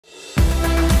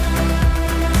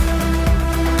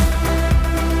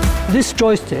This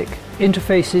joystick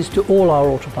interfaces to all our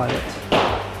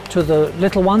autopilots, to the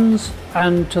little ones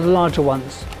and to the larger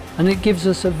ones, and it gives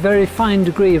us a very fine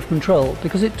degree of control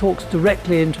because it talks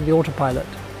directly into the autopilot.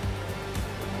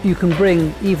 You can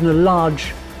bring even a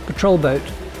large patrol boat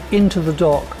into the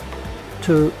dock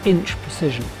to inch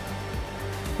precision.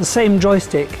 The same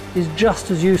joystick is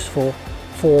just as useful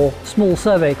for small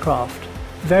survey craft,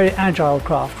 very agile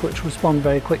craft which respond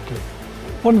very quickly.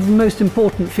 One of the most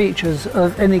important features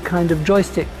of any kind of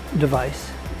joystick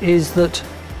device is that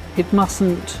it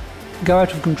mustn't go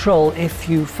out of control if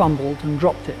you fumbled and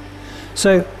dropped it.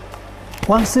 So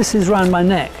once this is round my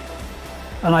neck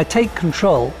and I take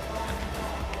control,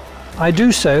 I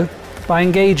do so by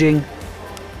engaging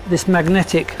this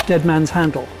magnetic dead man's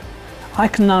handle. I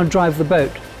can now drive the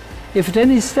boat. If at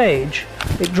any stage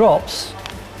it drops,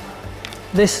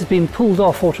 this has been pulled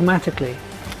off automatically,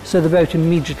 so the boat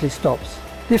immediately stops.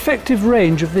 The effective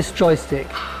range of this joystick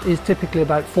is typically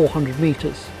about 400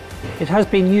 meters. It has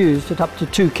been used at up to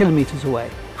 2 kilometers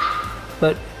away,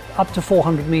 but up to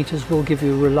 400 meters will give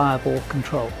you reliable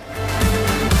control.